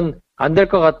잘못되면 안 될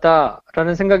것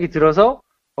같다라는 생각이 들어서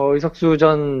이석수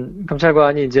전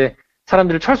감찰관이 이제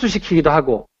사람들을 철수시키기도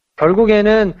하고,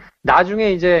 결국에는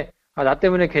나중에 이제 나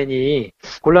때문에 괜히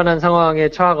곤란한 상황에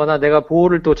처하거나 내가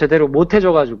보호를 또 제대로 못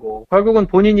해줘가지고 결국은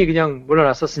본인이 그냥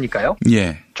물러났었으니까요.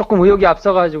 예. 조금 의혹이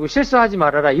앞서가지고 실수하지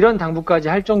말아라 이런 당부까지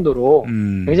할 정도로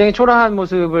굉장히 초라한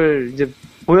모습을 이제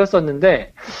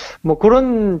보였었는데, 뭐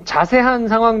그런 자세한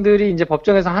상황들이 이제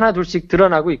법정에서 하나 둘씩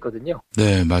드러나고 있거든요.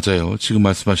 네, 맞아요. 지금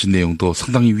말씀하신 내용도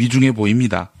상당히 위중해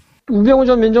보입니다. 우병우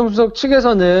전 민정수석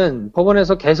측에서는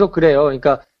법원에서 계속 그래요.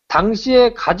 그러니까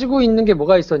당시에 가지고 있는 게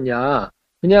뭐가 있었냐,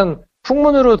 그냥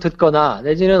풍문으로 듣거나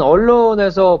내지는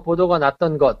언론에서 보도가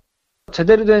났던 것,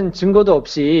 제대로 된 증거도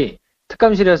없이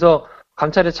특감실에서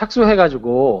감찰에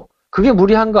착수해가지고 그게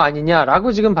무리한 거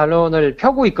아니냐라고 지금 반론을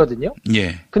펴고 있거든요.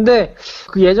 예. 근데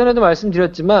그 예전에도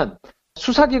말씀드렸지만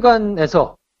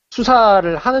수사기관에서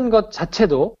수사를 하는 것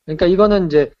자체도, 그러니까 이거는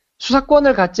이제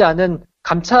수사권을 갖지 않은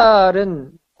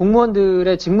감찰은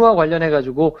공무원들의 직무와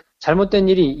관련해가지고 잘못된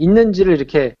일이 있는지를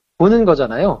이렇게 보는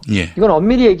거잖아요. 예. 이건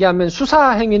엄밀히 얘기하면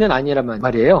수사 행위는 아니란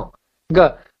말이에요.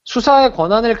 그러니까 수사의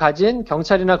권한을 가진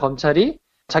경찰이나 검찰이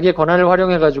자기의 권한을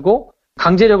활용해가지고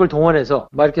강제력을 동원해서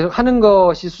막 이렇게 하는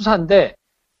것이 수사인데,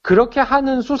 그렇게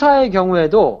하는 수사의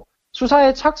경우에도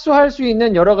수사에 착수할 수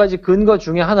있는 여러 가지 근거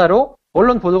중에 하나로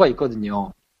언론 보도가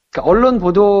있거든요. 그러니까 언론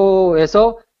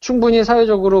보도에서 충분히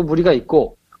사회적으로 무리가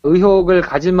있고 의혹을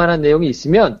가질 만한 내용이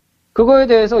있으면 그거에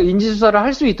대해서 인지수사를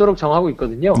할 수 있도록 정하고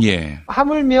있거든요. 예.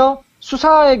 하물며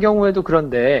수사의 경우에도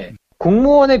그런데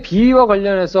공무원의 비위와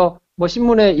관련해서 뭐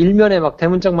신문에 일면에 막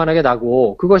대문짝만하게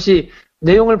나고, 그것이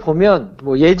내용을 보면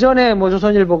뭐 예전에 뭐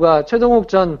조선일보가 최동욱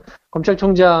전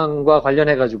검찰총장과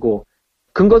관련해가지고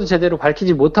근거도 제대로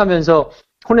밝히지 못하면서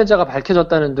혼외자가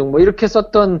밝혀졌다는 등 뭐 이렇게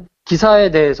썼던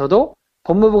기사에 대해서도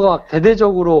법무부가 막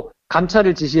대대적으로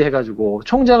감찰을 지시해가지고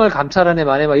총장을 감찰하네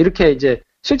마네 막 이렇게 이제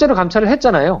실제로 감찰을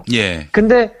했잖아요. 예.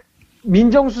 근데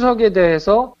민정수석에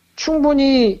대해서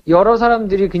충분히 여러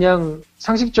사람들이 그냥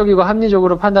상식적이고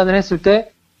합리적으로 판단을 했을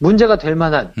때 문제가 될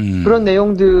만한 그런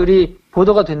내용들이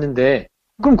보도가 됐는데,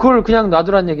 그럼 그걸 그냥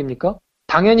놔두란 얘기입니까?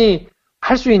 당연히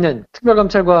할 수 있는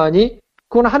특별감찰관이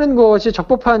그건 하는 것이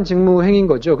적법한 직무 행위인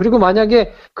거죠. 그리고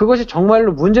만약에 그것이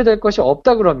정말로 문제될 것이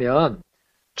없다 그러면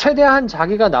최대한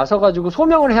자기가 나서가지고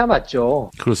소명을 해야 맞죠.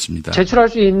 그렇습니다. 제출할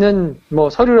수 있는 뭐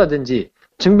서류라든지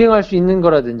증빙할 수 있는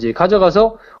거라든지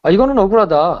가져가서 이거는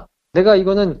억울하다, 내가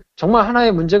이거는 정말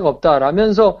하나의 문제가 없다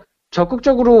라면서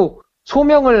적극적으로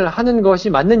소명을 하는 것이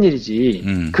맞는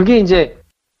일이지. 그게 이제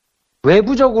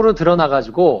외부적으로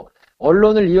드러나가지고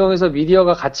언론을 이용해서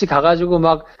미디어가 같이 가가지고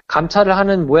막 감찰을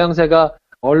하는 모양새가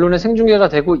언론에 생중계가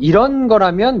되고 이런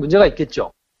거라면 문제가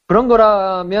있겠죠. 그런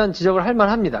거라면 지적을 할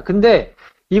만합니다. 근데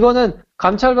이거는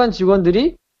감찰반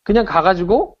직원들이 그냥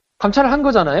가가지고 감찰을 한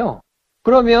거잖아요.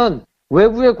 그러면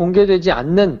외부에 공개되지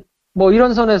않는 뭐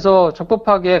이런 선에서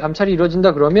적법하게 감찰이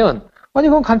이루어진다 그러면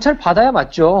그건 감찰 받아야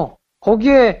맞죠.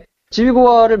 거기에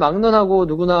지휘고하를 막론하고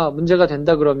누구나 문제가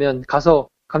된다 그러면 가서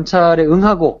감찰에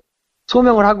응하고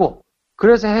소명을 하고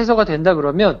그래서 해소가 된다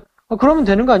그러면 그러면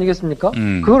되는 거 아니겠습니까?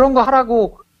 그런 거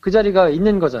하라고 그 자리가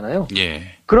있는 거잖아요. 예.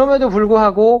 그럼에도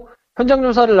불구하고 현장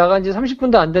조사를 나간 지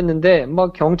 30분도 안 됐는데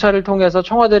막 경찰을 통해서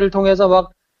청와대를 통해서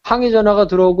막 항의 전화가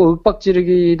들어오고 윽박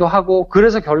지르기도 하고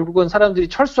그래서 결국은 사람들이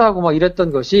철수하고 막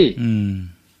이랬던 것이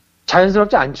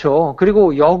자연스럽지 않죠.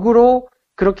 그리고 역으로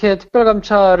그렇게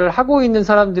특별감찰을 하고 있는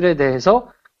사람들에 대해서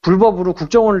불법으로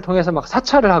국정원을 통해서 막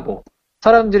사찰을 하고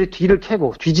사람들이 뒤를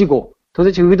캐고 뒤지고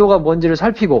도대체 의도가 뭔지를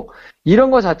살피고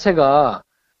이런 거 자체가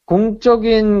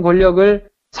공적인 권력을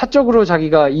사적으로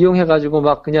자기가 이용해가지고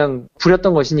막 그냥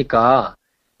부렸던 것이니까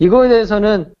이거에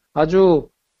대해서는 아주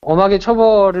엄하게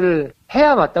처벌을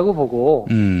해야 맞다고 보고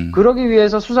그러기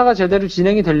위해서 수사가 제대로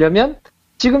진행이 되려면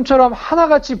지금처럼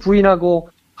하나같이 부인하고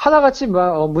하나같이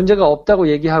문제가 없다고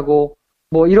얘기하고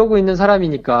뭐 이러고 있는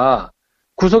사람이니까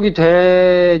구속이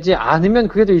되지 않으면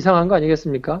그게 더 이상한 거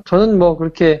아니겠습니까? 저는 뭐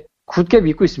그렇게 굳게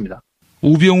믿고 있습니다.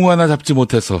 우병우 하나 잡지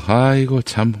못해서 아이고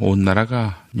참 온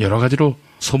나라가 여러 가지로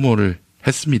소모를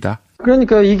했습니다.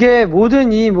 그러니까 이게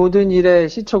모든 일의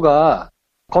시초가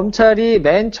검찰이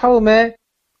맨 처음에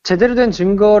제대로 된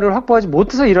증거를 확보하지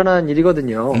못해서 일어난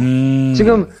일이거든요.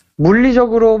 지금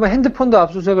물리적으로 핸드폰도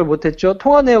압수수색을 못했죠.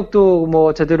 통화 내역도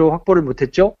뭐 제대로 확보를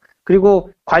못했죠. 그리고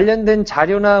관련된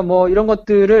자료나 뭐 이런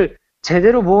것들을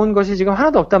제대로 모은 것이 지금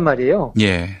하나도 없단 말이에요.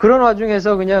 예. 그런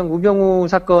와중에서 그냥 우병우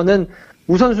사건은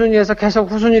우선순위에서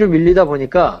계속 후순위로 밀리다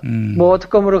보니까 뭐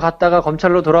특검으로 갔다가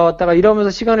검찰로 돌아왔다가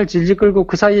이러면서 시간을 질질 끌고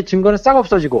그 사이에 증거는 싹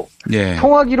없어지고 예.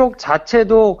 통화 기록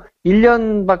자체도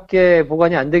 1년밖에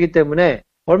보관이 안 되기 때문에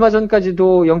얼마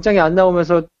전까지도 영장이 안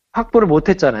나오면서 확보를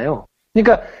못했잖아요.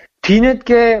 그러니까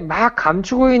뒤늦게 막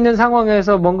감추고 있는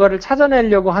상황에서 뭔가를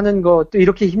찾아내려고 하는 것도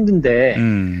이렇게 힘든데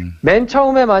맨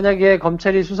처음에 만약에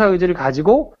검찰이 수사 의지를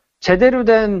가지고 제대로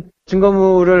된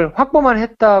증거물을 확보만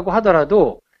했다고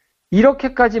하더라도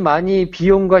이렇게까지 많이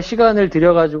비용과 시간을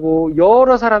들여가지고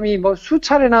여러 사람이 뭐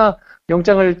수차례나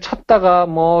영장을 쳤다가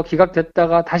뭐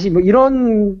기각됐다가 다시 뭐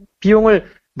이런 비용을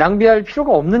낭비할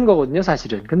필요가 없는 거거든요,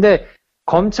 사실은. 근데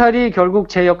검찰이 결국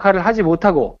제 역할을 하지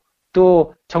못하고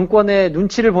또 정권의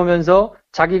눈치를 보면서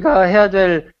자기가 해야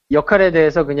될 역할에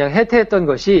대해서 그냥 해태했던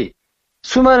것이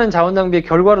수많은 자원 낭비의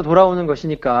결과로 돌아오는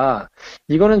것이니까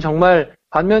이거는 정말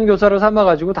반면교사로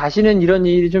삼아가지고 다시는 이런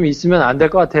일이 좀 있으면 안 될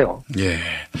것 같아요. 예.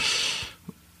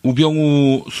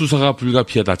 우병우 수사가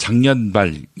불가피하다. 작년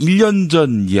말 1년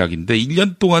전 이야기인데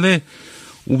 1년 동안에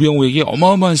우병우에게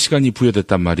어마어마한 시간이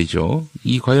부여됐단 말이죠.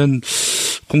 이 과연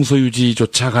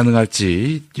공소유지조차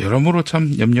가능할지 여러모로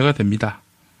참 염려가 됩니다.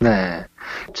 네.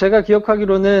 제가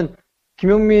기억하기로는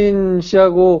김용민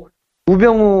씨하고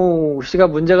우병우 씨가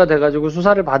문제가 돼가지고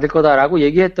수사를 받을 거다라고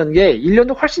얘기했던 게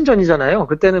 1년도 훨씬 전이잖아요.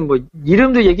 그때는 뭐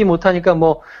이름도 얘기 못하니까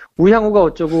뭐 우향우가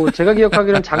어쩌고 제가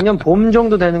기억하기로는 작년 봄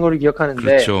정도 되는 걸로 기억하는데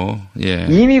그렇죠. 예.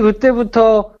 이미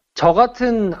그때부터 저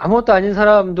같은 아무것도 아닌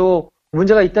사람도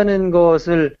문제가 있다는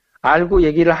것을 알고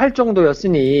얘기를 할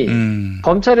정도였으니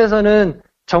검찰에서는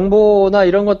정보나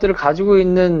이런 것들을 가지고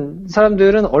있는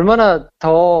사람들은 얼마나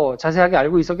더 자세하게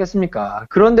알고 있었겠습니까?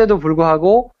 그런데도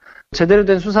불구하고 제대로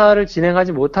된 수사를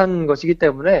진행하지 못한 것이기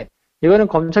때문에 이거는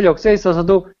검찰 역사에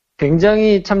있어서도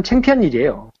굉장히 참 창피한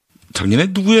일이에요. 작년에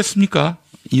누구였습니까?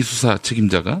 이 수사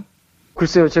책임자가?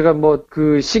 글쎄요, 제가 뭐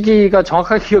그 시기가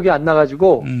정확하게 기억이 안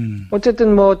나가지고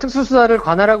어쨌든 뭐 특수수사를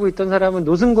관할하고 있던 사람은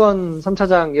노승권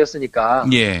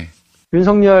 3차장이었으니까 예.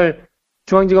 윤석열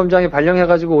중앙지검장이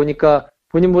발령해가지고 오니까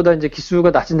본인보다 이제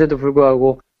기수가 낮은데도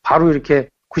불구하고 바로 이렇게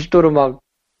 90도로 막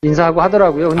인사하고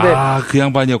하더라고요. 근데 그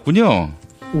양반이었군요.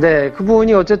 네,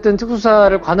 그분이 어쨌든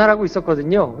특수수사를 관할하고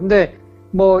있었거든요. 근데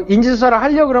뭐 인지수사를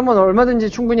하려고 그러면 얼마든지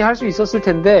충분히 할 수 있었을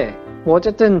텐데 뭐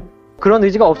어쨌든 그런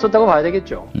의지가 없었다고 봐야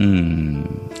되겠죠.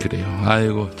 그래요.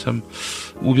 아이고 참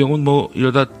우병우는 뭐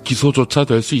이러다 기소조차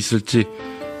될 수 있을지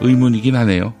의문이긴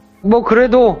하네요. 뭐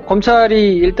그래도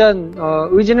검찰이 일단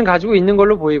의지는 가지고 있는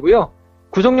걸로 보이고요.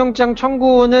 구속영장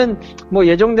청구는 뭐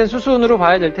예정된 수순으로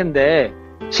봐야 될 텐데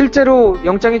실제로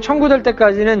영장이 청구될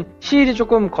때까지는 시일이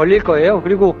조금 걸릴 거예요.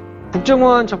 그리고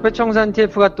국정원 적폐청산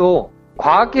TF가 또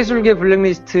과학기술계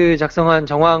블랙리스트 작성한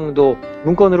정황도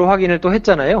문건으로 확인을 또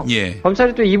했잖아요. 예.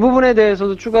 검찰이 또 이 부분에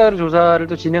대해서도 추가로 조사를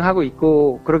또 진행하고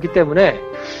있고 그렇기 때문에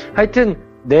하여튼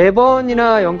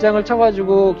 4번이나 영장을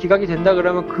쳐가지고 기각이 된다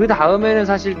그러면 그 다음에는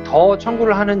사실 더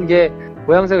청구를 하는 게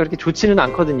모양새가 그렇게 좋지는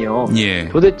않거든요. 예.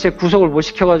 도대체 구속을 못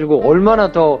시켜가지고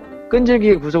얼마나 더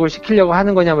끈질기게 구속을 시키려고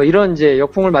하는 거냐 뭐 이런 이제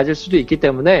역풍을 맞을 수도 있기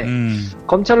때문에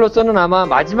검찰로서는 아마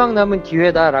마지막 남은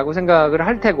기회다라고 생각을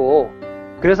할 테고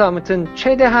그래서 아무튼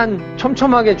최대한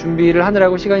촘촘하게 준비를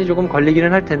하느라고 시간이 조금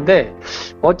걸리기는 할 텐데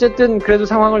어쨌든 그래도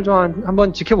상황을 좀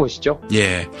한번 지켜보시죠.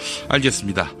 예,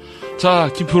 알겠습니다.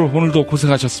 자, 김프로 오늘도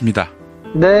고생하셨습니다.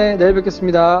 네, 내일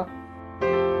뵙겠습니다.